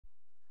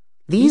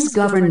These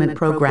government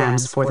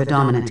programs for the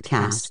dominant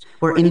caste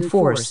were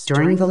enforced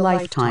during the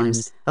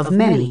lifetimes of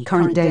many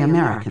current-day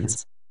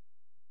Americans.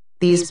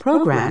 These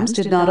programs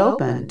did not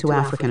open to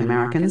African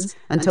Americans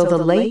until the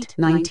late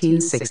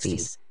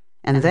 1960s,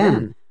 and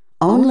then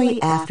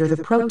only after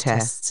the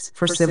protests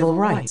for civil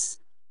rights.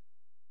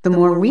 The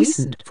more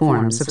recent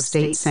forms of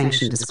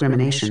state-sanctioned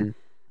discrimination,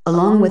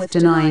 along with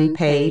denying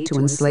pay to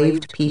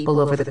enslaved people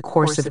over the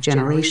course of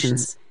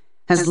generations,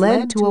 has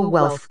led to a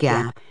wealth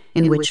gap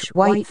in which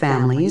white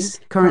families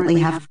currently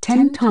have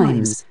 10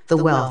 times the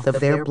wealth of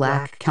their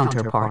black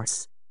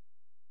counterparts.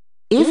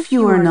 If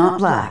you are not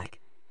black,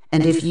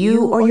 and if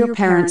you or your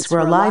parents were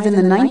alive in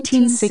the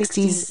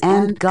 1960s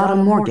and got a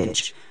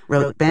mortgage,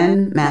 wrote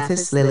Ben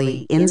Mathis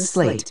Lilly in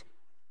Slate,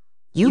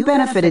 you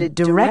benefited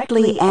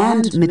directly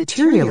and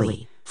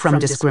materially from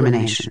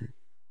discrimination.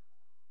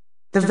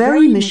 The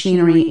very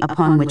machinery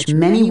upon which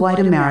many white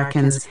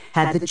Americans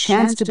had the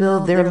chance to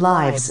build their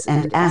lives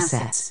and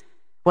assets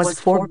was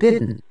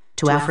forbidden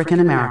to African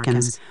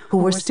Americans who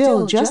were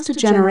still just a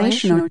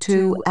generation or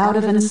two out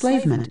of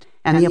enslavement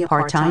and the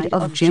apartheid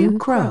of Jim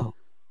Crow.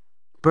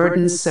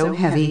 Burdens so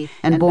heavy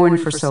and borne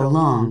for so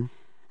long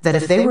that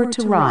if they were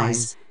to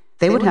rise,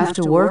 they would have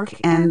to work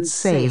and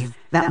save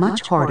that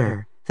much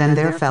harder than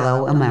their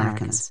fellow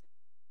Americans.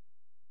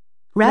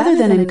 Rather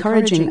than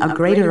encouraging a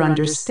greater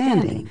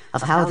understanding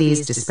of how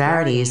these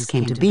disparities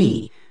came to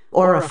be,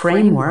 or a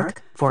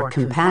framework for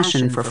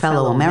compassion for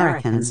fellow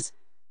Americans,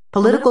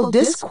 political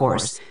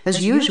discourse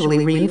has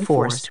usually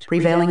reinforced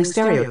prevailing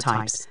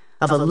stereotypes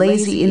of a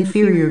lazy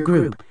inferior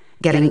group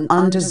getting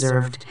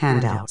undeserved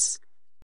handouts.